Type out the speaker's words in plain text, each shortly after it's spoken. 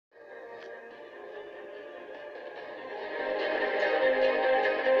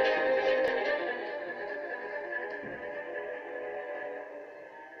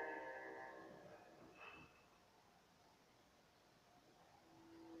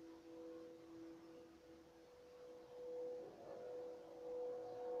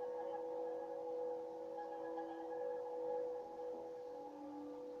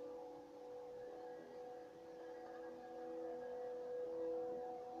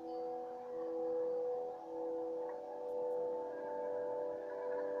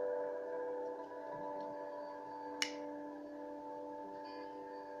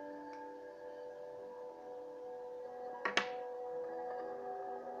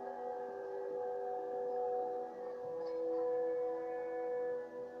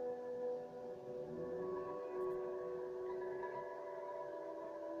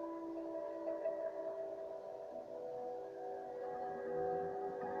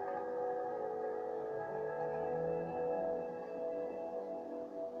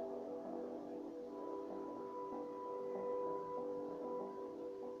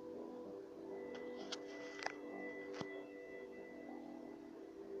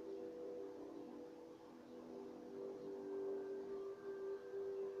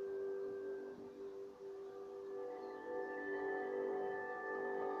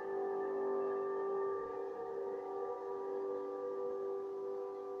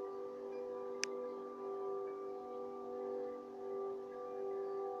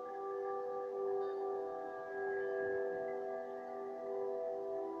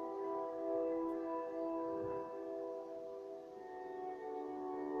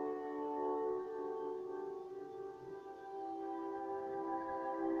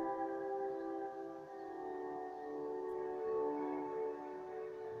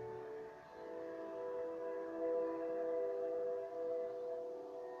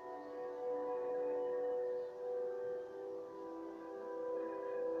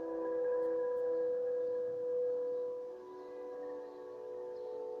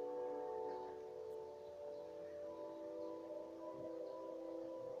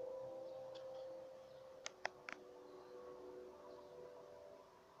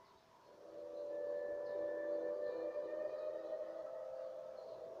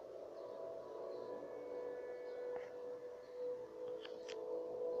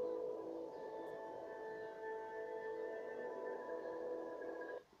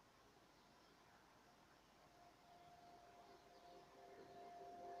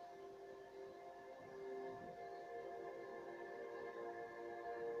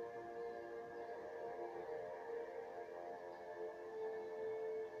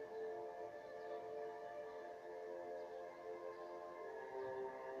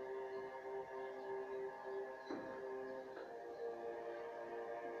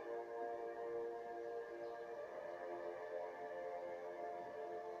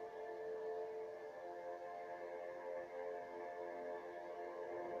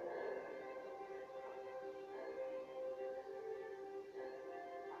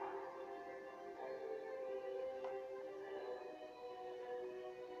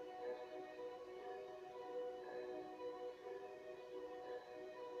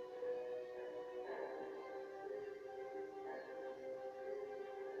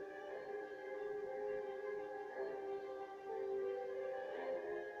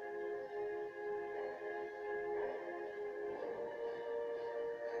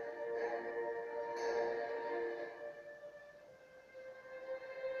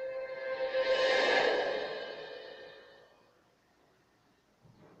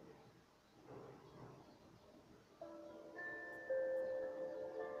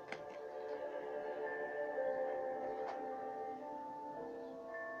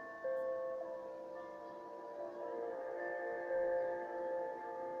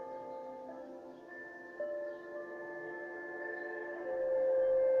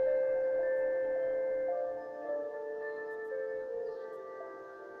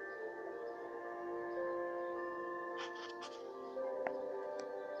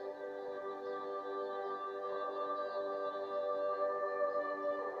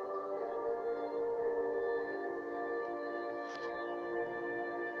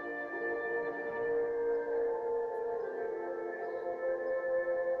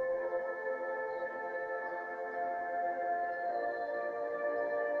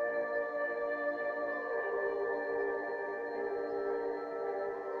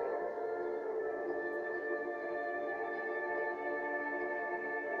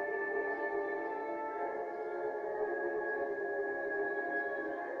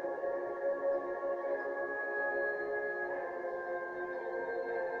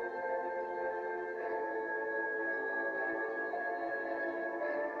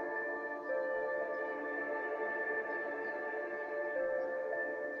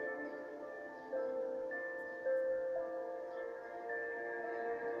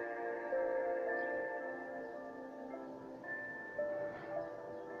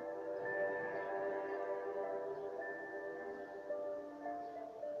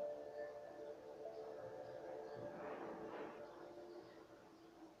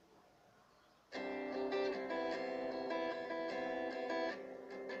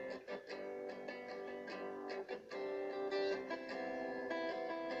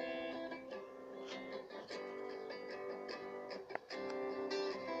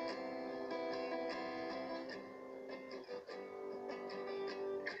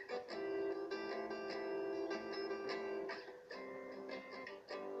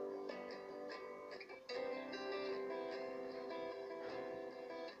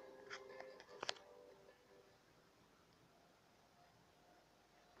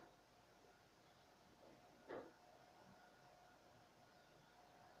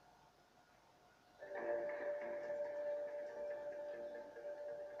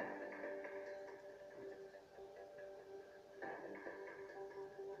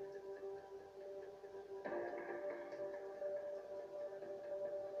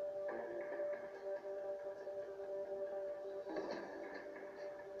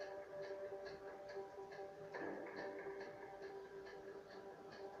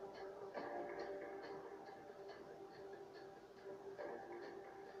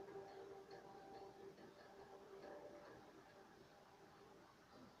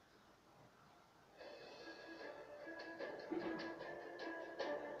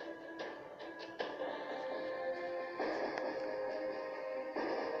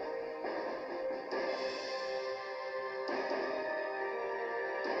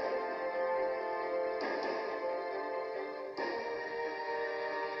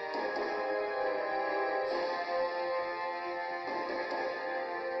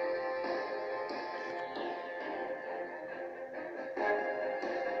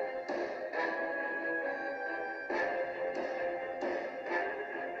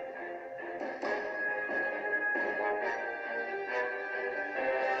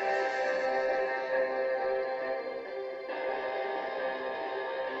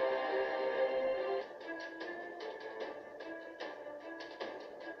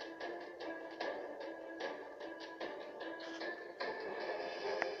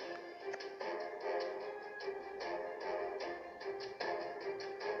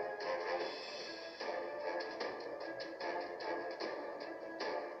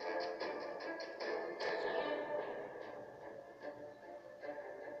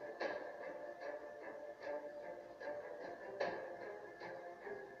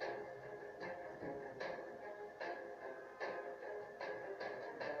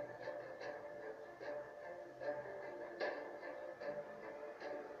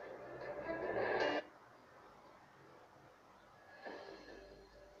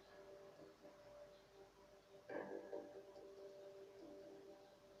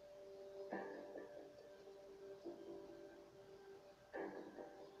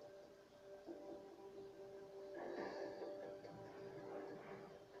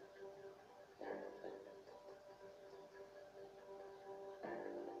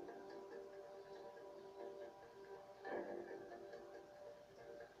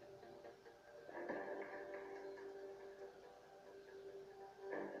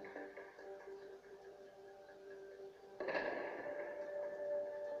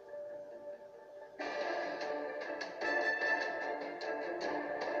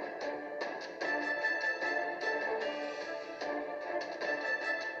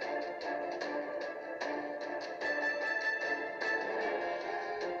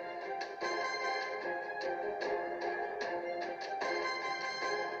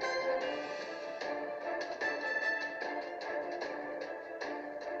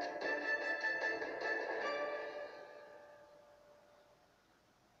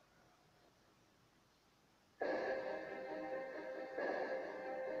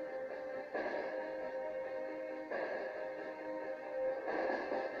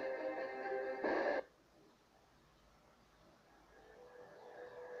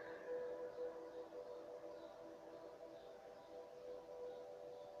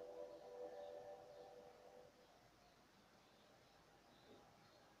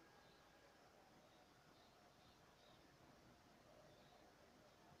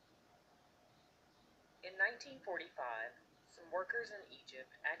In 1945, some workers in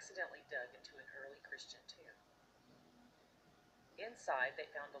Egypt accidentally dug into an early Christian tomb. Inside, they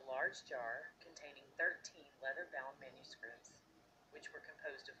found a large jar containing 13 leather-bound manuscripts, which were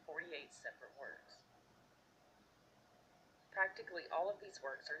composed of 48 separate works. Practically all of these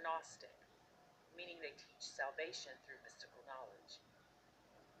works are Gnostic, meaning they teach salvation through mystical knowledge.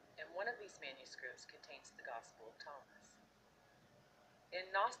 And one of these manuscripts contains the Gospel of Thomas. In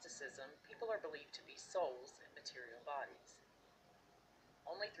Gnosticism, people are believed to be souls in material bodies.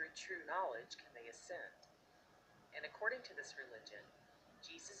 Only through true knowledge can they ascend. And according to this religion,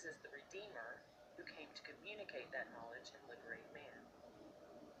 Jesus is the Redeemer who came to communicate that knowledge and liberate man.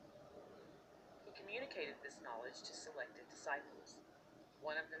 He communicated this knowledge to selected disciples,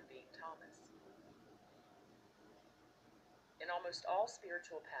 one of them being Thomas. In almost all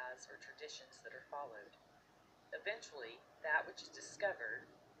spiritual paths or traditions that are followed, eventually that which is discovered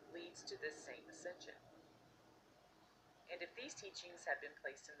leads to this same ascension. And if these teachings had been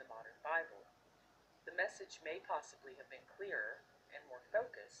placed in the modern Bible, the message may possibly have been clearer and more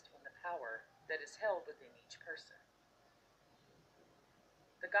focused on the power that is held within each person.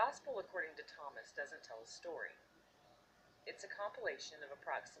 The Gospel according to Thomas doesn't tell a story. It's a compilation of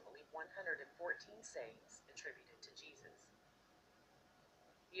approximately 114 sayings attributed to Jesus.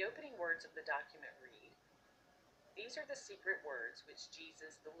 The opening words of the document read, "These are the secret words which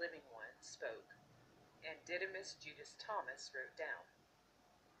Jesus, the living one, spoke, and Didymus Judas Thomas wrote down.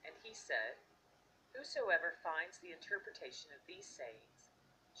 And he said, Whosoever finds the interpretation of these sayings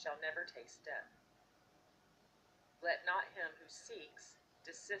shall never taste death. Let not him who seeks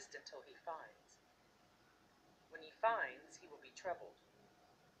desist until he finds. When he finds, he will be troubled.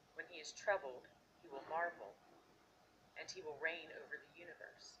 When he is troubled, he will marvel, and he will reign over the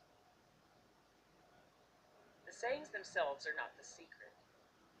universe." The sayings themselves are not the secret.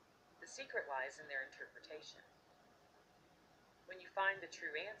 The secret lies in their interpretation. When you find the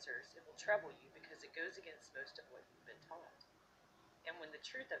true answers, it will trouble you because it goes against most of what you've been taught. And when the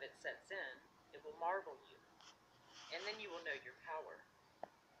truth of it sets in, it will marvel you. And then you will know your power,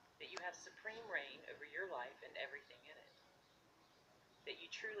 that you have supreme reign over your life and everything in it, that you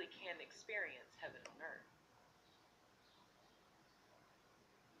truly can experience heaven on earth.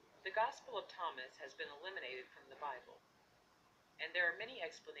 The Gospel of Thomas has been eliminated from the Bible, and there are many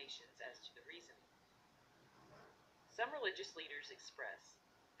explanations as to the reasoning. Some religious leaders express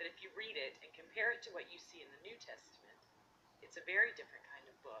that if you read it and compare it to what you see in the New Testament, it's a very different kind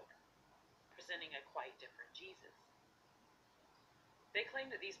of book, presenting a quite different Jesus. They claim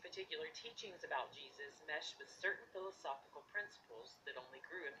that these particular teachings about Jesus mesh with certain philosophical principles that only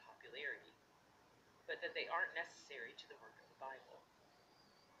grew in popularity, but that they aren't necessary to the work of the Bible.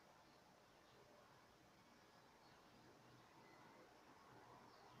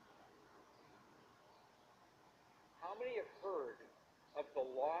 How many have heard of the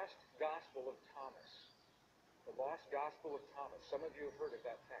lost Gospel of Thomas? The lost Gospel of Thomas. Some of you have heard of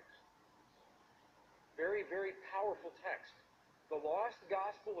that text. Very, very powerful text. The lost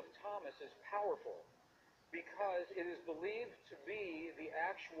Gospel of Thomas is powerful because it is believed to be the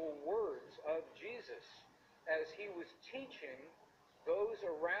actual words of Jesus as he was teaching those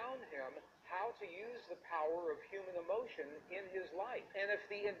around him how to use the power of human emotion in his life. And if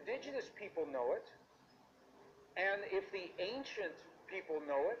the indigenous people know it, and if the ancient people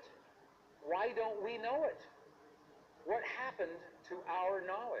know it, why don't we know it? What happened to our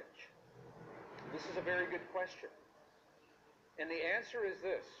knowledge? This is a very good question. And the answer is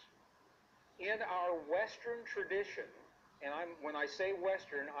this. In our Western tradition, and when I say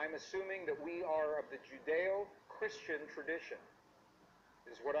Western, I'm assuming that we are of the Judeo-Christian tradition,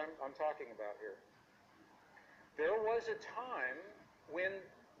 is what I'm talking about here. There was a time when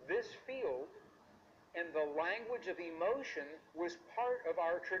this field and the language of emotion was part of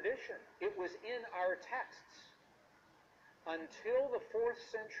our tradition. It was in our texts. Until the 4th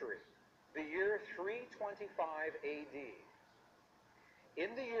century, the year 325 AD.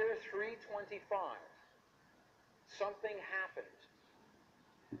 In the year 325, something happened.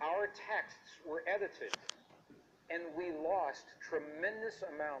 Our texts were edited, and we lost tremendous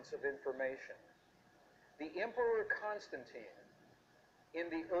amounts of information. The Emperor Constantine, in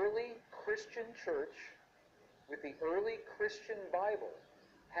the early Christian church, with the early Christian Bible,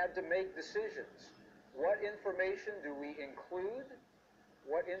 had to make decisions. What information do we include?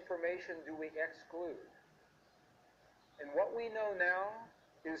 What information do we exclude? And what we know now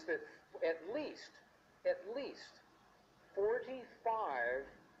is that at least 45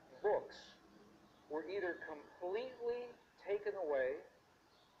 books were either completely taken away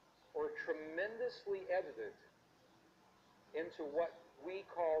or tremendously edited into what we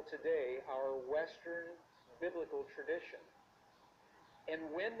call today our Western biblical tradition. And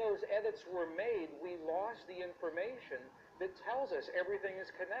when those edits were made, we lost the information that tells us everything is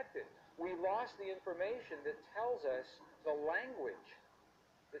connected. We lost the information that tells us the language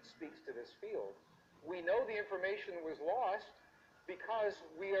that speaks to this field. We know the information was lost because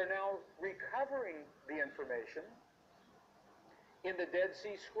we are now recovering the information in the Dead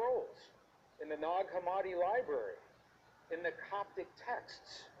Sea Scrolls, in the Nag Hammadi Library, in the Coptic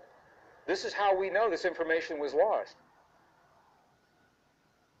texts. This is how we know this information was lost.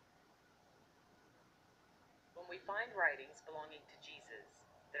 When we find writings belonging to Jesus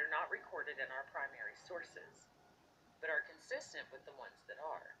that are not recorded in our primary sources, but are consistent with the ones that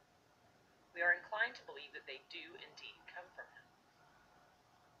are, we are inclined to believe that they do indeed come from him.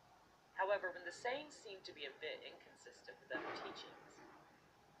 However, when the sayings seem to be a bit inconsistent with other teachings,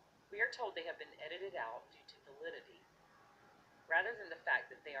 we are told they have been edited out due to validity, rather than the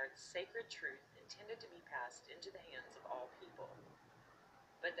fact that they are the sacred truth intended to be passed into the hands of all people,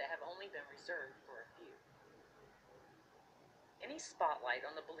 but that have only been reserved for a few. Any spotlight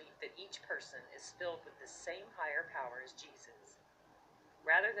on the belief that each person is filled with the same higher power as Jesus,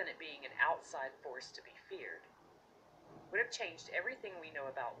 rather than it being an outside force to be feared, would have changed everything we know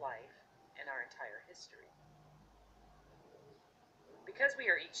about life and our entire history. Because we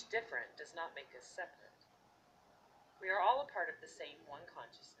are each different does not make us separate. We are all a part of the same one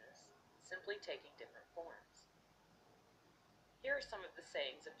consciousness, simply taking different forms. Here are some of the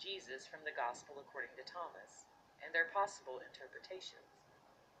sayings of Jesus from the Gospel according to Thomas, and their possible interpretations.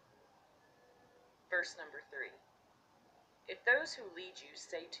 Verse number 3. If those who lead you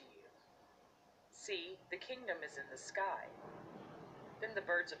say to you, "See, the kingdom is in the sky," then the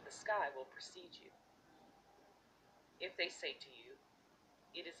birds of the sky will precede you. If they say to you,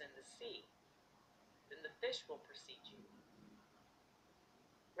 "It is in the sea," then the fish will precede you.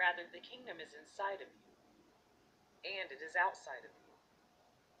 Rather, the kingdom is inside of you, and it is outside of you.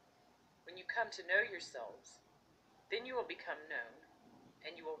 When you come to know yourselves, then you will become known,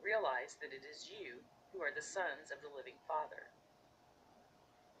 and you will realize that it is you who are the sons of the living Father.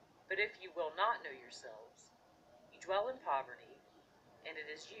 But if you will not know yourselves, you dwell in poverty, and it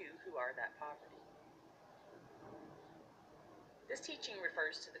is you who are that poverty. This teaching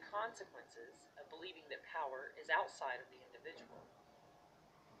refers to the consequences of believing that power is outside of the individual.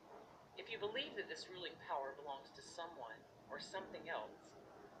 If you believe that this ruling power belongs to someone or something else,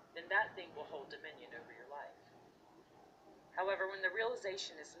 then that thing will hold dominion over your life. However, when the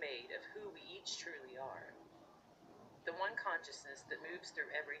realization is made of who we each truly are, the one consciousness that moves through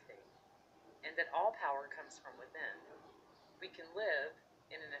everything, and that all power comes from within, we can live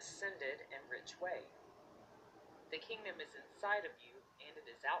in an ascended and rich way. The kingdom is inside of you, and it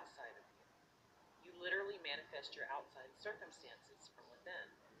is outside of you. You literally manifest your outside circumstances from within.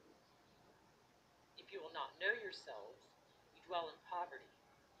 If you will not know yourselves, you dwell in poverty,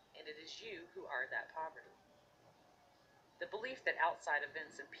 and it is you who are that poverty. The belief that outside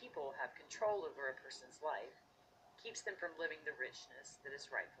events and people have control over a person's life keeps them from living the richness that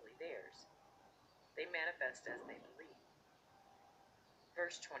is rightfully theirs. They manifest as they believe.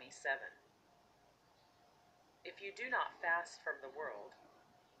 Verse 27. If you do not fast from the world,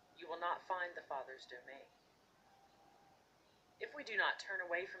 you will not find the Father's domain. If we do not turn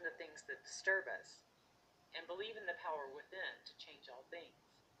away from the things that disturb us, and believe in the power within to change all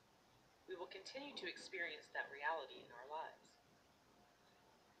things, we will continue to experience that reality in our lives.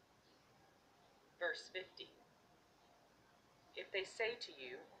 Verse 50. If they say to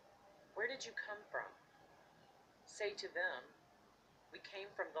you, "Where did you come from?" say to them, "We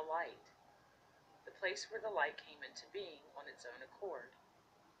came from the light," the place where the light came into being on its own accord,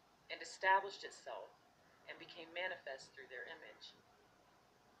 and established itself and became manifest through their image.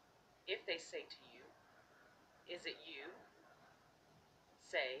 If they say to you, "Is it you?"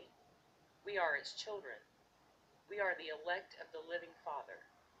 say, "We are its children. We are the elect of the living Father."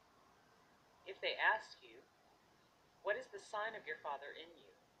 If they ask you, "What is the sign of your Father in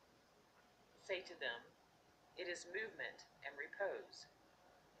you?" say to them, "It is movement and repose."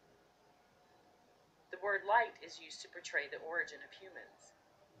 The word light is used to portray the origin of humans.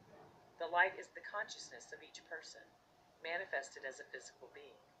 The light is the consciousness of each person, manifested as a physical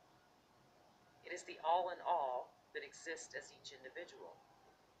being. It is the all in all that exists as each individual.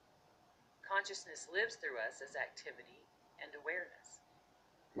 Consciousness lives through us as activity and awareness.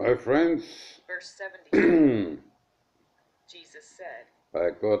 My friends, Verse 72, Jesus said,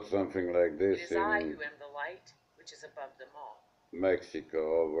 I got something like "It this is I in who am the light, which is above them all.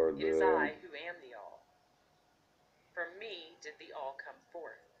 Mexico over It is the I who am the all. From me did the all come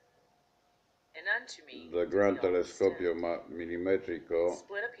forth." And unto me the did Gran the all Telescopio extend. Millimetrico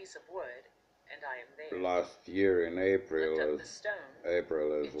Split a piece of wood, and I am there. last year in Lift April up the stone, as and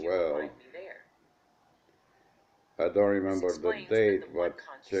you will well. find me there. I don't This remember the explains that date, the one but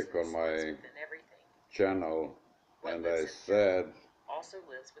check on consciousness lives my within everything. channel, What and lives I in said him also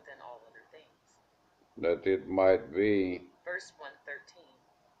lives within all other things. that it might be Verse 113.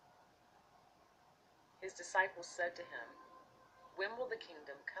 His disciples said to him, when will the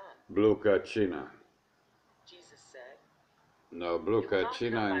kingdom come? blue kachina. Jesus said, Now, blue it will not come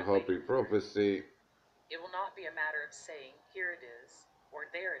kachina by in Hopi waiting for it. prophecy It will not be a matter of saying, here it is, or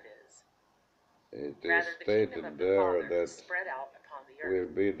there it is. it is Rather, the kingdom stated of the there Father that is spread out upon the will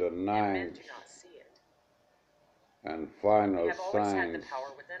earth, be the and men ninth do not see it. and We final have always had the signs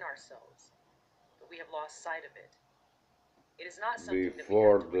power within ourselves, but we have lost sight of it. It is not something that we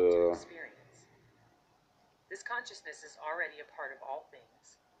before have to wait to the experience. This consciousness is already a part of all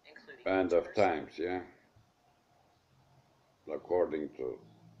things, including end each of person. times, yeah? According to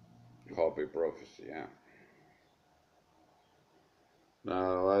Hopi prophecy, yeah.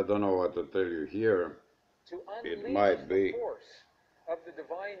 Now, I don't know what to tell you here. To It unleash might the be force of the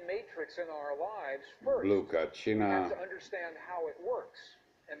divine matrix in our lives, first, blue we have kachina. to understand how it works.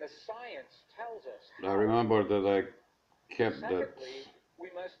 And the science tells us I how. remember that I kept that Secondly, we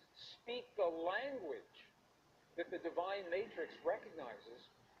must speak the language that the divine matrix recognizes.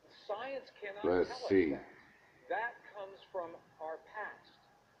 Science cannot Let's tell see. us that. That comes from our past,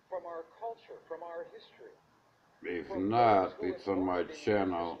 from our culture, from our history. If From not, those who it's have on my learned and used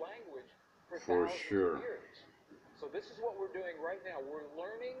channel this language for for thousands sure. of years. So this is what we're doing right now. We're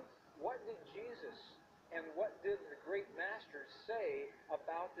learning what did Jesus and what did the great masters say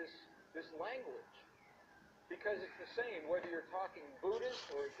about this language. Because it's the same whether you're talking Buddhist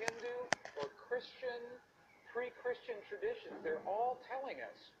or Hindu or Christian, pre-Christian traditions. They're all telling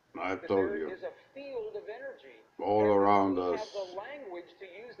us I that told there you, is a field of energy all and around we us. have the language to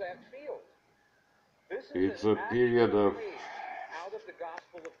use that field. This is It's an a period actual of page out of the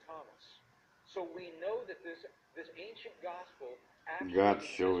Gospel of Thomas. So we know that this ancient gospel actually God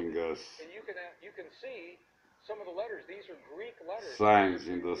existed. showing us And you can see some of the letters. These are Greek letters. signs If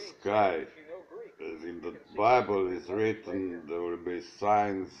in you the read sky. if you know Greek. As in the You can see Bible Greek is letters right written, here. there will be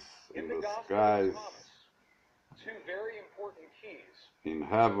signs in the the Gospel skies, of Thomas, two very important keys. in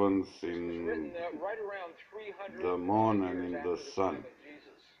heavens, This was written in right around 300 the moon, and years in after the the sun. time of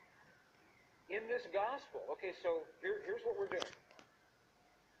Jesus. In this gospel, okay, so here's what we're doing.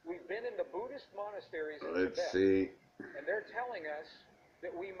 We've been in the Buddhist monasteries in Let's Tibet, see. and they're telling us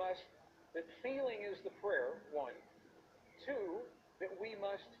that that feeling is the prayer, one. Two, that we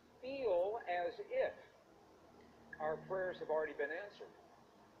must feel as if our prayers have already been answered.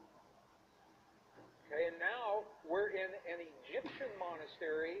 Okay, and now we're in an Egyptian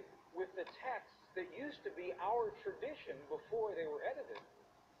monastery with the texts that used to be our tradition before they were edited.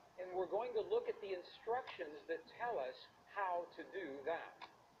 And we're going to look at the instructions that tell us how to do that.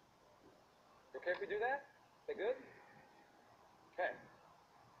 Okay if we do that? Is that good? Okay.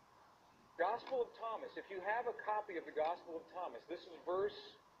 Gospel of Thomas. If you have a copy of the Gospel of Thomas, this is verse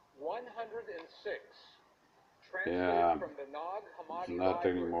 106. Translated Yeah, from the Nag it's Hammadi not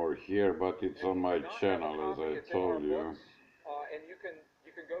Library. anymore here, but it's on my channel, as I told you. And you can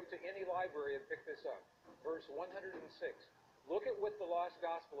go to any library and pick this up. Verse 106. Look at what the Lost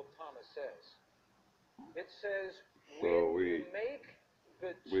Gospel of Thomas says. It says, So when you make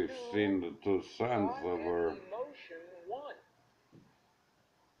the we've seen the two sons thought over and emotion one.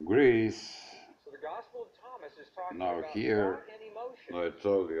 Greece. So the Gospel of Thomas is talking Now about here, thought and emotion. I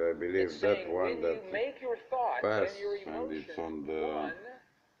told you, I believe It's that saying one when that you make your thought passed, and your and it's emotion on the one,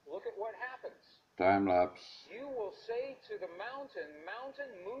 look at what happens. time lapse. You will say to the mountain, mountain,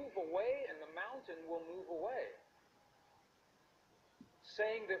 move away, and the mountain will move away.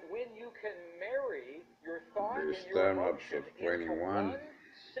 Saying that when you can marry your thought This and your time lapse emotion of into 21, one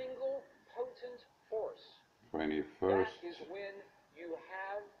single potent force, 21st. that is when you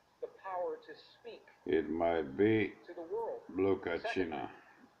have the power to speak It might be to the world. blue kachina.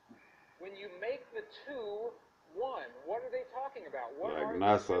 When you make the two one, what are they talking about? What Like are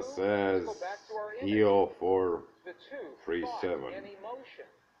NASA the two? says, Let's go back to our image. HEO The two, 437. thought and emotion.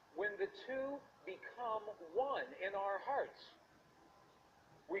 When the two become one in our hearts,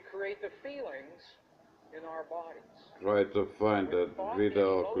 we create the feelings in our bodies. Try to find When that thought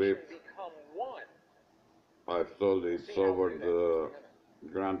video and clip. emotion become one, I've told you it's over the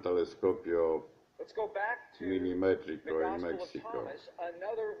Gran Telescopio let's go back to the Millimetrico in Gospel of Mexico. Thomas,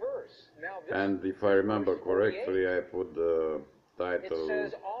 another verse. Now this, And if I remember verse 48, correctly, I put the it title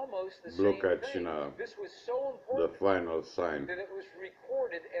says almost the Blue same thing. Kachina, This was so the important final sign. that it was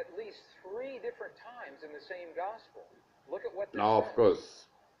recorded at least 3 different times in the same gospel. Look at what this Now, says. of course,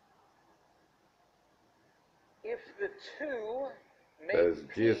 If the two make as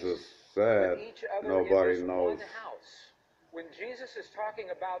peace Jesus with said, each other nobody in this knows one house. When Jesus is talking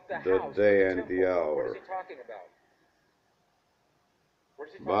about the the house, day or the and temple, the what hour. is he talking about? What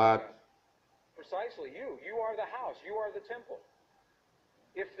is he talking But about? Precisely, you are the house, you are the temple.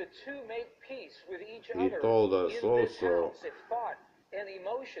 If the two make peace with each he other told us in this also house, if thought and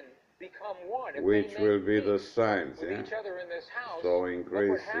emotion become one, if which they will make be the peace signs, with yeah? each other in this house, So look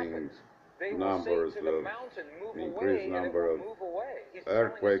what increasing happens. They will numbers say to the of mountain, move increased away, and it number will of move away. He's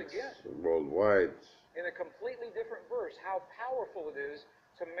telling us earthquakes again, worldwide, in a completely different verse, how powerful it is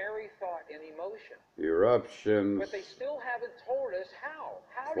to marry thought and emotion. eruptions, But they still haven't told us how.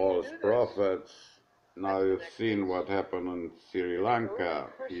 How do you false do this? prophets. Now That's the you've next seen piece. what happened in Sri In the Lanka. early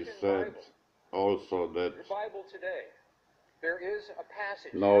He Christian said Bible, also that your Bible today, there is a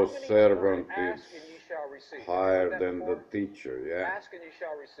passage. no How many have heard, servant is ask and ye shall receive? Have you higher heard that than the before? teacher, yeah? Ask and you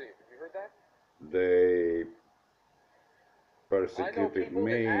shall receive. Have you heard that? They I know persecuted people that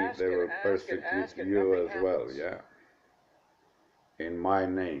me, ask they and will ask and persecute ask and you nothing as well, happens. yeah? In my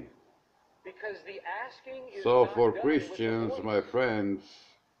name. Because the asking is So not for done Christians, with the my voice. friends,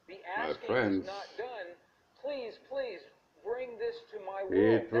 The asking is not done. Please, please, bring this to my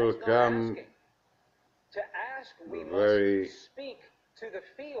world. it will That's not come asking. To ask, we very must speak to the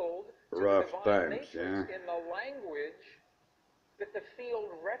field, to the rough divine times, matrix yeah? in the language that the field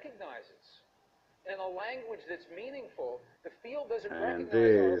recognizes. In a language that's meaningful, the field doesn't And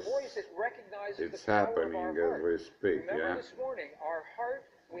recognize our this, voice, it recognizes it's the power of happening our as heart. we speak, Remember yeah? this morning, our heart,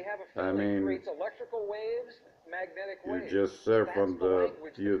 we have a I feeling, mean, creates electrical waves, magnetic you waves. just surf That's on the the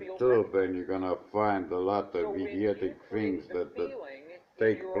language the field YouTube recognizes. and you're gonna find a lot of So when idiotic you things create the that feeling in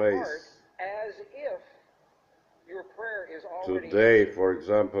take your place. heart as if your prayer is already Today, answered, for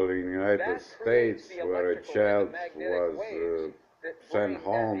example, in the United that States, creates the where a electrical and child the magnetic was waves that sent bring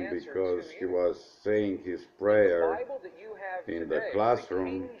that home answer because to he you. was saying his In the prayer Bible that you have in the today, the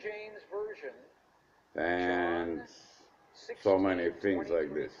classroom King James Version, and John so 16, many things 20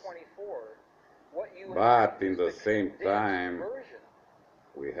 like through this. 24, what you But have in is the the same condensed time, version.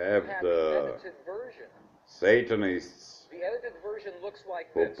 we You have have the the edited version. Satanists The edited version looks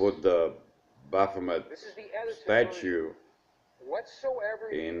like who this. put the Baphomet This is the edited statue version.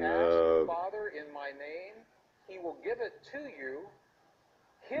 Whatsoever ye in ask the Father in my name, he will give it to you.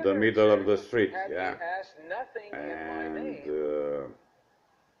 the middle of the Hitherto street, have yeah. ye asked nothing in my And name.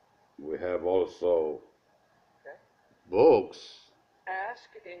 we have also Okay? books Ask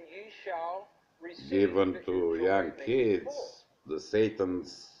and ye shall receive, given that to your joy young may be kids, full. the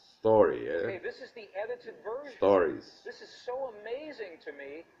Satan's story, Okay, yeah? this is the edited version. Stories. This is so amazing to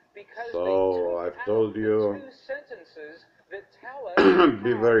me because they So took I've out told the you, two sentences that tell us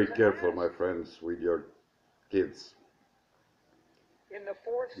be how very to careful, ask. my friends, with your kids, In the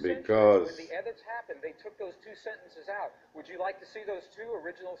 4th century, because when the edits happened, they took those two sentences out. Would you like to see those two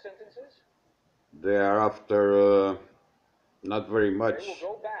original sentences? they are after not very They much will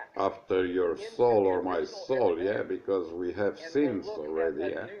go back after your into soul the or my original soul, yeah, Aramaic, because we have and sins we'll look already,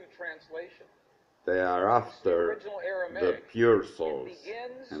 at a yeah. new translation. They are This is the after original the Aramaic. pure It souls,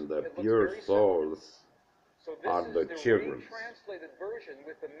 begins, and the it looks pure very similar. souls So this are is the the children. retranslated version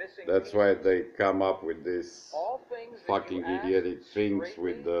with the missing That's pieces. why they come up with these All things that fucking you ask idiotic things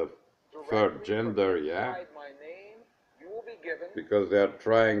with straightly, the third directly gender, from yeah? inside my name, you will be given. Because they are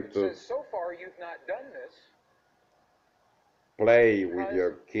trying It to says, so far you've not done this. play with Because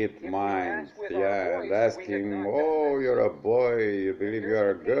your kid if we mind, ask with our yeah, and voice, ask we have him, not done oh, this. you're a boy, you And believe here's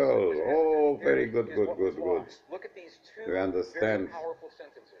you're a the piece that girl, was added. oh, Here very good, is good, what good, was good. lost. Look at these two You very understand? powerful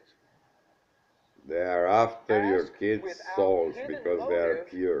sentences. They are after your Ask kids' without souls hidden because they are motive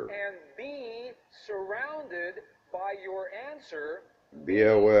pure. and be surrounded by your answer. Be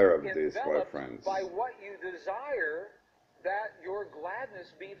aware of this, my Enveloped friends. by what you desire, that your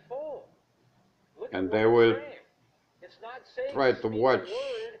gladness be full. Look And at they what will it's saying. It's not saying try to to speak watch, a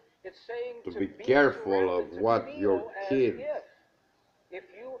word. It's saying to to be be careful of surrounded, to what your feel as kid if. If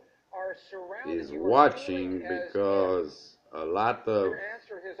you are surrounded, is you are feeling watching, as if because a lot of your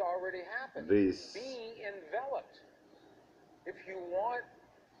answer has already happened. these Be enveloped. If you want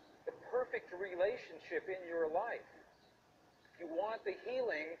the perfect relationship in your life, if you want the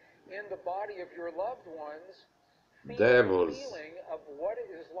healing in the body of your loved ones, feel devil's the feeling of what it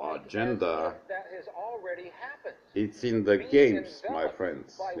is like agenda, as if that has already happened. it's in the Be games, my enveloped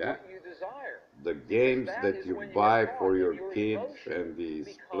friends, by yeah? what you desire. The Because games that that is you when your buy thought for your and your kid emotion and he's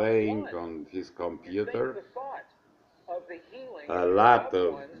become playing one. on his You think computer, the thought of the healing a of your lot loved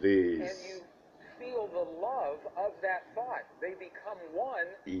of ones, these and you feel the love of that thought. They become one,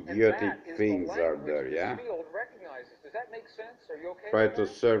 idiotic and that is things the are language there, yeah? this field recognizes. Does that make sense? Are you okay Try with to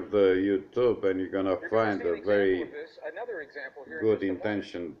that? surf the YouTube and you're gonna You're find see a an very of this, another example here good in just a moment.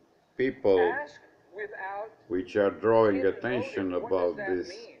 intentioned people Ask without which are drawing hidden attention motive. What does about that this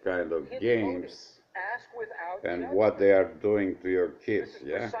mean? kind of Hidden motive. games Ask without and judgment. what they are doing to your kids, This is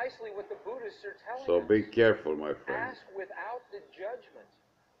yeah? precisely what the Buddhists are telling So us. be careful, my friend. Ask without the judgment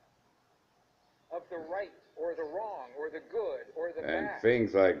of the right or the wrong or the good or the And bad.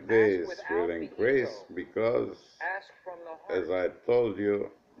 things like this will without the increase ego. because, Ask from the heart. as I told you,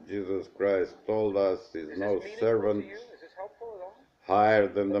 Jesus Christ told us he's Is no this meaningful servant to you? Is this helpful at all? higher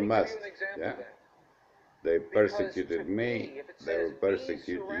than Let the me master. give you an example Yeah? then. They Because persecuted to me, be, if it they says will be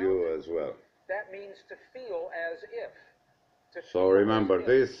persecute you surrounded, as well. that means to feel as if. To So feel remember as if.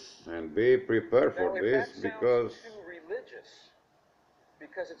 this and be prepared for Now, if this that sounds because too religious,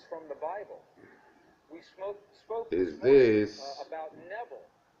 because it's from the Bible, we spoke is this morning this about Neville,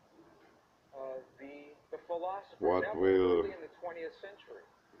 the philosopher what Neville, will early in the 20th century.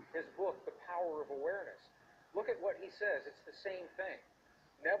 His book, The Power of Awareness. Look at what he says. It's the same thing.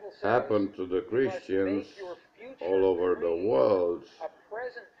 Neville says, happen to the you must Christians make your future all over the dream world a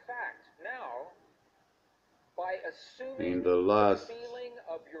present fact now by assuming in the last feeling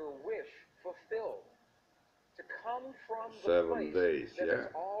of your wish fulfilled to come from the 7 place days, that yeah?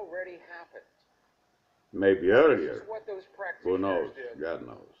 has already happened. Maybe Now, earlier. this is what those Who practitioners knows? did God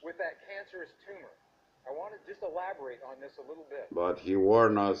knows. with that cancerous tumor. I want to just elaborate on this a little bit. But he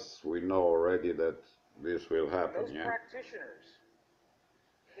warned us, we know already that this will happen, Those yeah? practitioners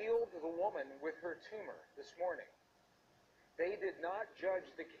healed the woman with her tumor this morning. They did not judge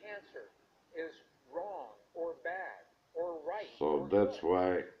the cancer as wrong or bad or right So or that's good.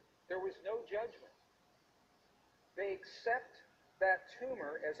 why There was no judgment. They accept that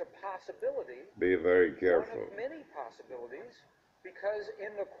tumor as a possibility, be very one careful. of many possibilities, because in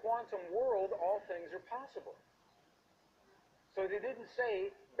the quantum world, all things are possible. So they didn't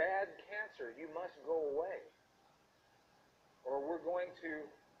say, bad cancer, you must go away. Or we're going to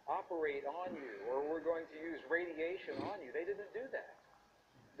operate on you, or we're going to use radiation on you. They didn't do that.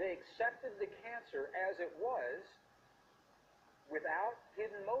 They accepted the cancer as it was, without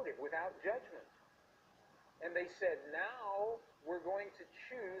hidden motive, without judgment. And they said, now we're going to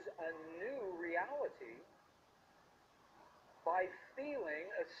choose a new reality by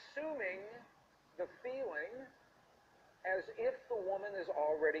assuming the feeling as if the woman is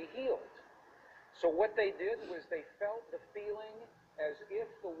already healed. So what they did was they felt the feeling as if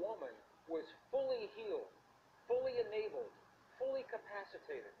the woman was fully healed, fully enabled, fully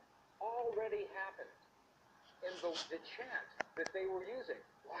capacitated, already happened. And the chant that they were using,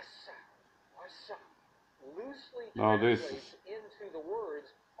 wasa, wasa, loosely translates into the words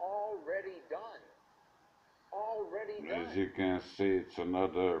already done. Already done. As you can see, it's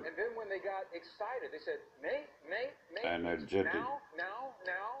another And then when they got excited, they said, may, energetic now,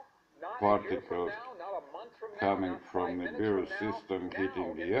 not a year from particles now, not a month from now, coming not from 5 the minutes Nibiru from now, system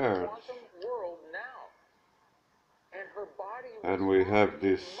hitting in the earth. quantum world now. And her body And we have responds.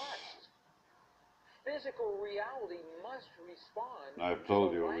 this, It must. Physical reality must respond I've to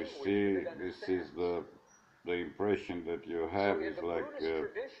told the you, we language see, that it this is understands. the impression that you So have in is the like, Buddhist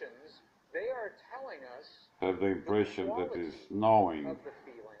traditions, they are telling us have the impression that is quality knowing, of the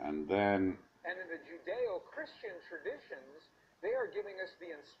feeling. and then And in the Judeo-Christian traditions, they are giving us the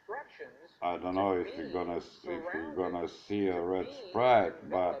instructions I don't know if we're gonna see a red be sprite,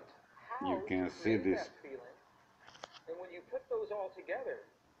 but enveloped, how you can to see create this that feeling. And when you put those all together,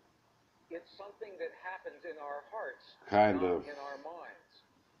 it's something that happens in our hearts, kind not of in our minds.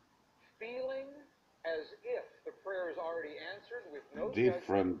 Feeling as if the prayer is already answered with no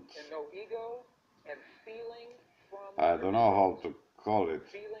different, judgment and no ego, and feeling from I the don't know how result. to call it.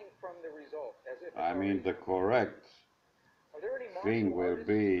 Feeling from the result, as if it's I mean, already the happened. correct Are there any thing martial will artists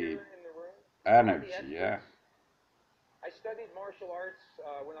be here in the room? energy, Any yeah? experts? I studied martial arts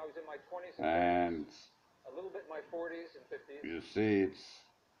when I was in my 20s and 30s, And a little bit in my 40s and 50s. you see, it's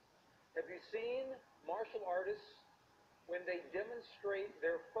Have you seen martial artists when they demonstrate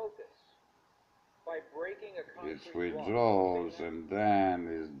their focus by breaking a concrete block? withdraws and then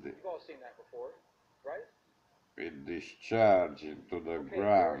You've all seen that before, right? it discharge into the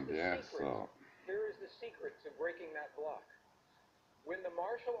ground, yeah? So Here is the secret to breaking that block. When the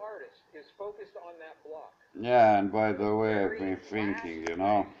martial artist is focused on that block, yeah, and by the way, I've been thinking, you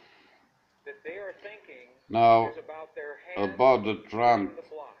know, that they are thinking now is about their hand about the Trump the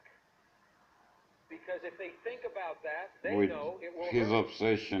block. Because if they think about that, they with know it will his hurt.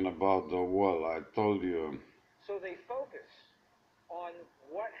 obsession about the wall. I told you, So they focus on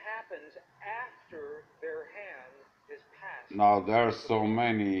what happens after their hand is passed. Now there are so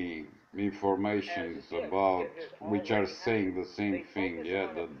many informations about which are saying the same thing, yeah,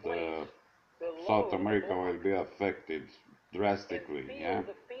 that South America will be affected drastically, yeah.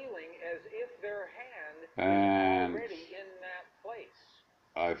 The feeling as if their hand And is already in that place.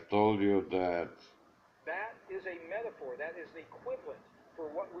 I've told you that that is a metaphor. That is the equivalent for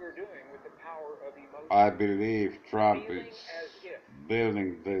what we're doing with the power of emotion. I believe Trump is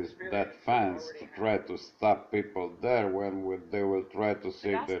building that fence to try to stop people there when they will try to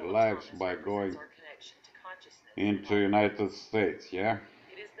save their lives by going into United States, yeah?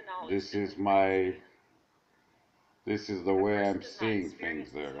 This is the way I'm seeing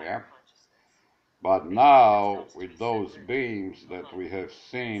things there, yeah? But now, with those beams that we have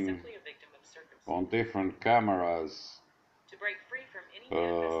seen on different cameras, to break free from any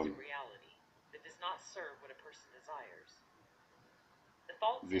manifested reality that does not serve what a person desires. The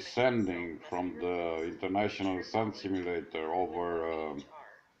false descending from the International Sun Simulator over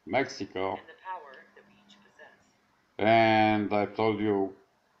Mexico, and the power that we each possess. And I told you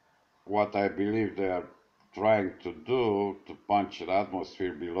what I believe they are trying to do to punch the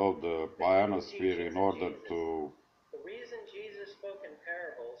atmosphere below the ionosphere in order to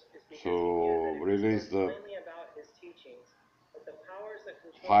release the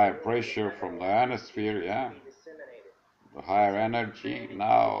higher pressure from the ionosphere, yeah, the higher energy.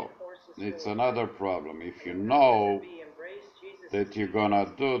 Now it's another problem. If you know that you're gonna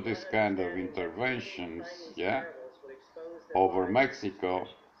do this kind of interventions, yeah, over Mexico,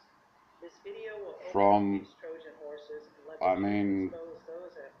 from, I mean,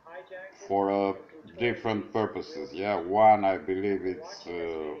 for different purposes, yeah. One, I believe it's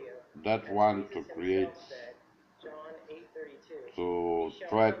that one to create, to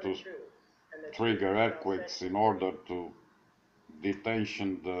try to trigger earthquakes in order to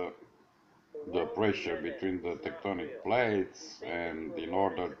detention the pressure between the tectonic plates and in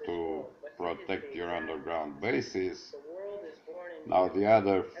order to protect your underground bases. Now the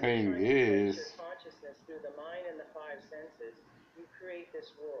other thing is,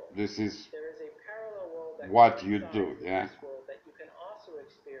 this is what you do, yeah?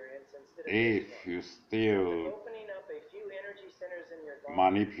 If you still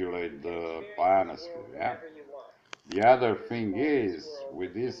manipulate the ionosphere, yeah? The other thing is,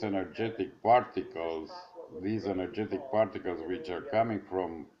 with these energetic particles which are coming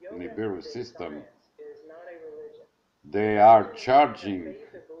from Nibiru system, they are charging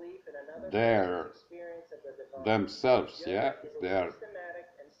themselves, yeah? They are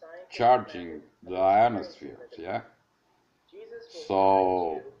charging the ionosphere, yeah?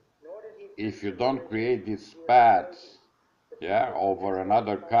 So, if you don't create these paths, yeah, over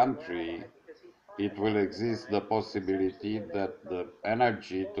another country, it will exist the possibility that the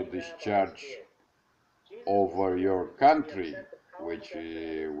energy to discharge over your country, which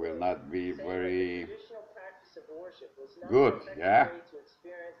will not be very good, yeah?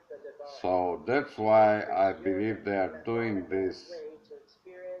 So that's why I believe they are doing this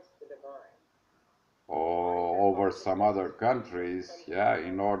over some other countries, yeah,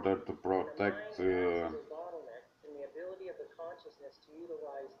 in order to protect their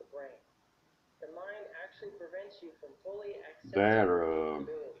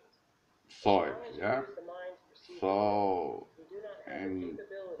soil, yeah. So in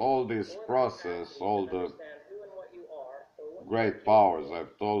all this process, all the great powers,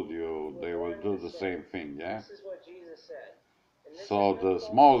 I've told you, they will do the same thing, yeah. So the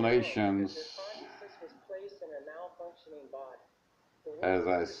small nations, as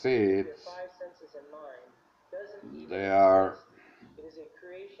I see it, they are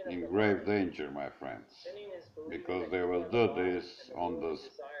in grave danger, my friends, because they will do this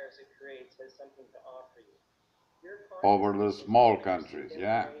over the small countries,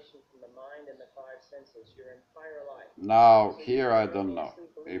 yeah. Now here I don't know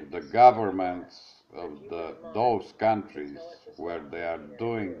if the governments of those countries where they are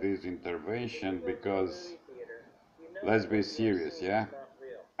doing this intervention, because let's be serious, yeah.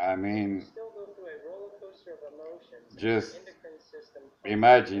 I mean, just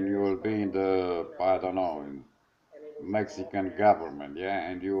imagine you will be in the, I don't know, in Mexican government, yeah,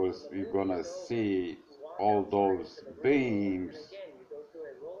 and you're gonna see all those beams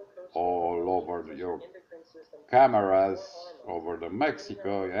all over your cameras over the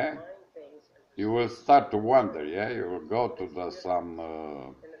Mexico, yeah. You will start to wonder, yeah. You will go to some,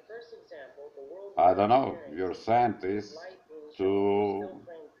 I don't know, your scientists to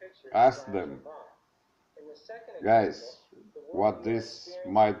ask them, guys, what this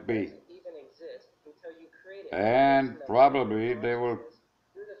might be. And probably they will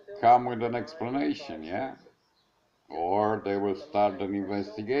come with an explanation, yeah? Or they will start an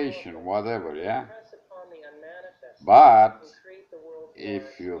investigation, whatever, yeah? But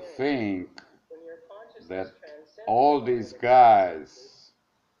if you think that all these guys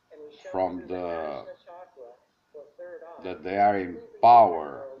from that they are in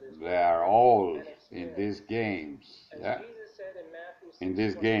power, they are all in these games, yeah? In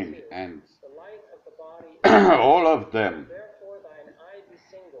this game, and all of them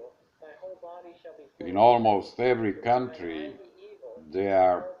in almost every country, they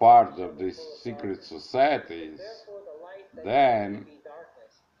are part of these secret societies, then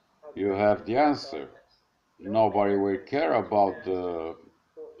you have the answer. Nobody will care about the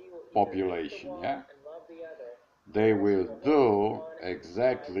population, yeah? They will do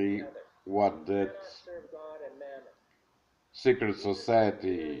exactly what that secret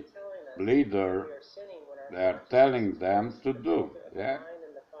society leader they are telling them to do, yeah?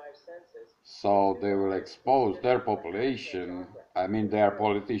 So they will expose their population. I mean, they are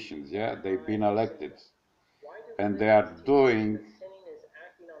politicians, yeah? They've been elected. And they are doing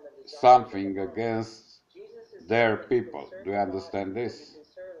something against their people. Do you understand this?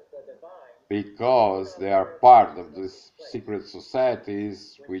 Because they are part of these secret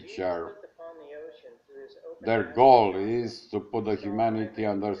societies, which are, their goal is to put the humanity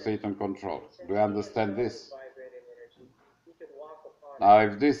under Satan's control. Do you understand this? Now,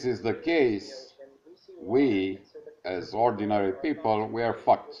 if this is the case, we, as ordinary people, we are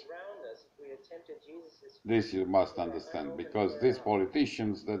fucked. This you must understand, because these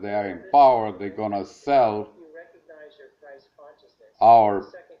politicians that they are in power, they're gonna sell our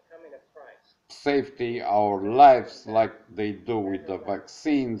safety, our lives, like they do with the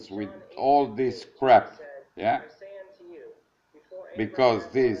vaccines, with all this crap, yeah? Because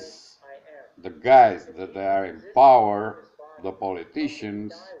the guys that they are in power, the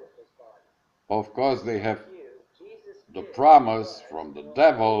politicians, of course they have the promise from the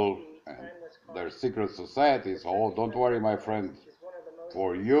devil and their secret societies. Oh, don't worry, my friend,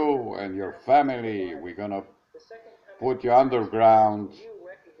 for you and your family, we're gonna put you underground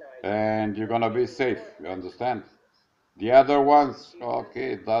and you're gonna be safe, you understand? The other ones,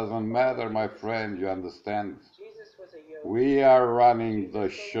 okay, it doesn't matter, my friend, you understand? We are running the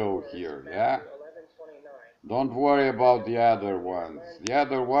show here, yeah? Don't worry about the other ones. The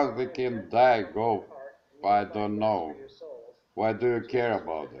other ones, they can die, go, I don't know. Why do you care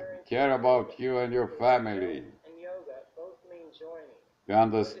about them? Care about you and your family. You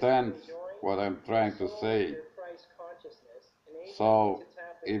understand what I'm trying to say? So,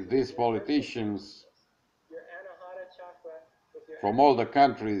 if these politicians from all the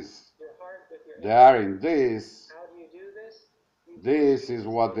countries, they are in this is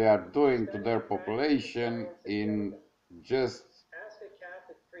what they are doing to their population in just,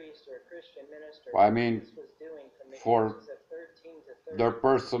 I mean, for their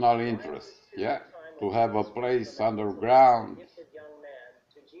personal interest, yeah? To have a place underground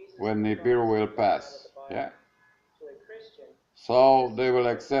when Nibiru will pass, yeah? So they will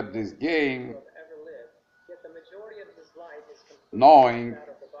accept this game knowing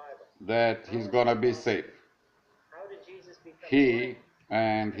that he's gonna be safe. He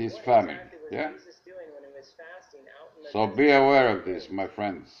and his family, yeah? So be aware of this, my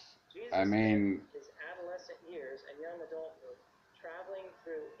friends. I mean,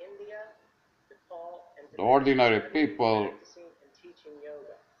 the ordinary people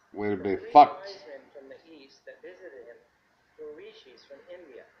will be fucked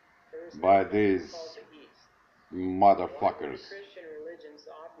by these motherfuckers.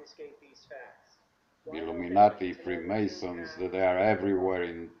 Illuminati, Freemasons, that they are everywhere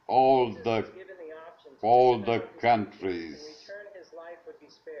in all the countries,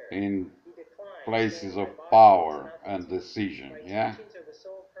 in places of power and decision, yeah?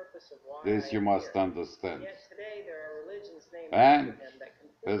 This you must understand. And,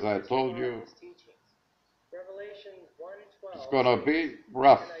 as I told you, it's gonna be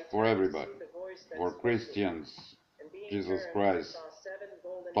rough for everybody. For Christians, Jesus Christ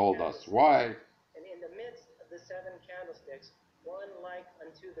told us why.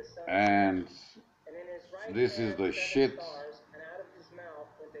 And this is the shit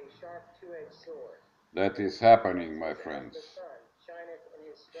that is happening, my friends.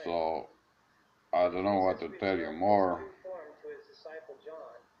 So, I don't know what to tell you more.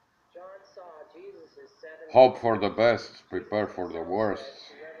 Hope for the best, prepare for the worst.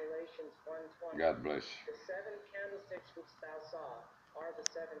 God bless you.